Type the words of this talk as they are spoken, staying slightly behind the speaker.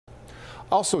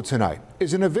Also tonight,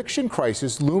 is an eviction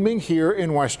crisis looming here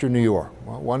in Western New York?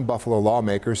 Well, one Buffalo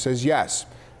lawmaker says yes,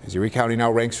 as Erie County now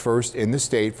ranks first in the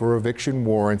state for eviction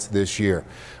warrants this year.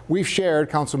 We've shared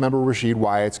Councilmember Rasheed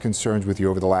Wyatt's concerns with you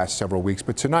over the last several weeks,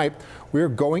 but tonight we're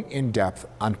going in depth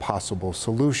on possible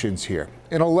solutions here.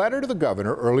 In a letter to the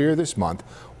governor earlier this month,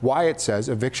 Wyatt says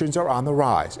evictions are on the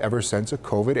rise ever since a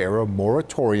COVID-era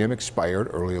moratorium expired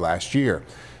early last year.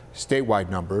 Statewide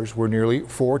numbers were nearly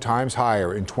 4 times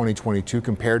higher in 2022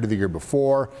 compared to the year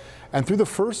before. And through the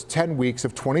first 10 weeks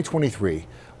of 2023,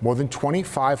 more than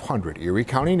 2,500 Erie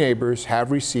County neighbors have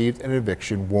received an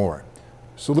eviction warrant.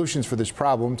 Solutions for this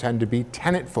problem tend to be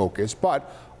tenant-focused,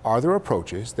 but are there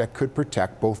approaches that could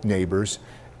protect both neighbors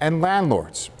and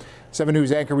landlords? 7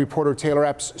 News anchor reporter Taylor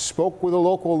Epps spoke with a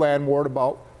local landlord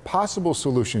about possible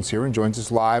solutions here and joins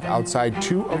us live outside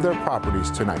 2 of their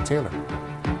properties tonight. Taylor.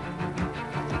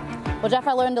 Well, Jeff,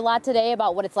 I learned a lot today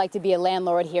about what it's like to be a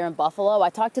landlord here in Buffalo. I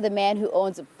talked to the man who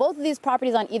owns both of these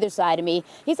properties on either side of me.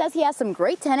 He says he has some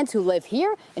great tenants who live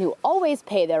here and who always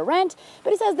pay their rent.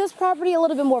 But he says this property a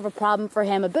little bit more of a problem for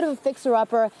him, a bit of a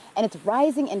fixer-upper, and it's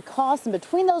rising in costs. And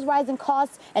between those rising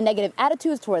costs and negative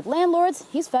attitudes toward landlords,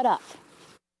 he's fed up.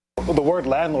 Well, the word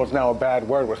landlord is now a bad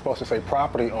word. We're supposed to say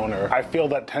property owner. I feel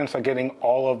that tenants are getting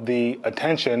all of the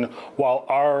attention while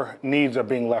our needs are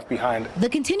being left behind. The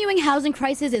continuing housing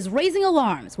crisis is raising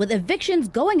alarms, with evictions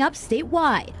going up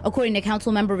statewide. According to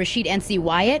Councilmember Rasheed N.C.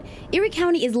 Wyatt, Erie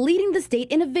County is leading the state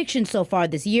in evictions so far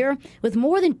this year, with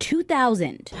more than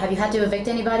 2,000. Have you had to evict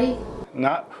anybody?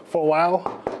 Not for a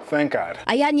while, thank God.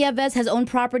 Ayat Nieves has owned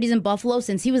properties in Buffalo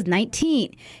since he was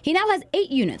 19. He now has 8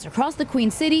 units across the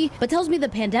Queen City, but tells me the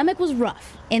pandemic was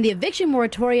rough, and the eviction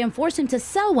moratorium forced him to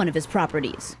sell one of his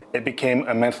properties. It became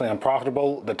immensely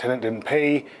unprofitable. The tenant didn't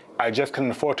pay. I just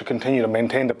couldn't afford to continue to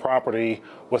maintain the property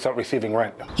without receiving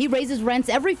rent. He raises rents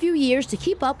every few years to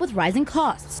keep up with rising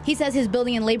costs. He says his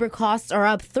building and labor costs are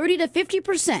up 30 to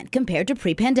 50% compared to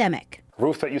pre-pandemic.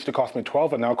 Roofs that used to cost me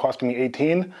 $12 are now costing me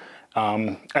 $18.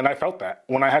 And I felt that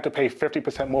when I had to pay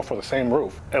 50% more for the same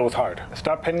roof. It was hard.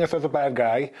 Stop painting us as a bad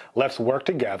guy. Let's work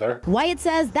together. Wyatt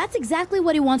says that's exactly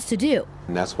what he wants to do.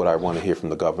 And that's what I want to hear from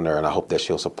the governor, and I hope that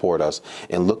she'll support us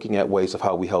in looking at ways of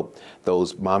how we help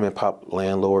those mom and pop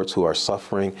landlords who are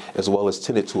suffering, as well as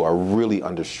tenants who are really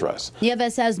under stress.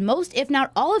 Nieves says most, if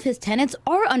not all, of his tenants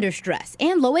are under stress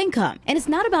and low income, and it's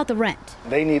not about the rent.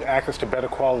 They need access to better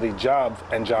quality jobs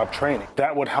and job training.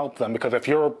 That would help them, because if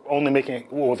you're only making,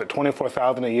 what was it,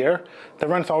 $24,000 a year, the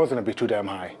rent's always going to be too damn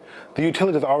high. The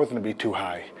utilities are always going to be too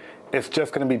high. It's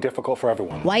just going to be difficult for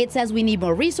everyone. Wyatt says we need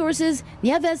more resources.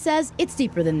 Nieves says it's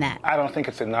deeper than that. I don't think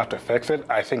it's enough to fix it.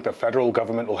 I think the federal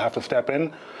government will have to step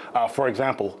in. For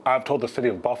example, I've told the city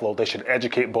of Buffalo they should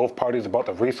educate both parties about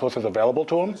the resources available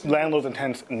to them. Landlords and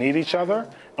tenants need each other,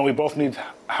 and we both need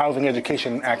housing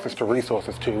education and access to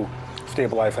resources to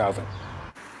stabilize housing.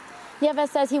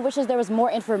 Nieves says he wishes there was more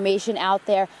information out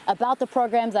there about the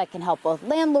programs that can help both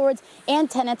landlords and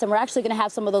tenants, and we're actually going to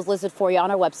have some of those listed for you on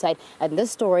our website and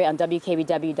this story on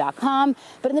WKBW.com.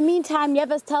 But in the meantime,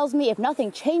 Nieves tells me if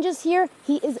nothing changes here,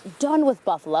 he is done with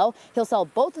Buffalo. He'll sell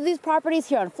both of these properties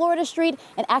here on Florida Street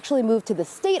and actually move to the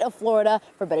state of Florida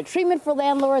for better treatment for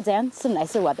landlords and some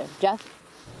nicer weather. Jeff?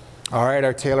 All right,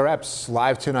 our Taylor Epps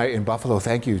live tonight in Buffalo.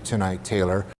 Thank you tonight, Taylor.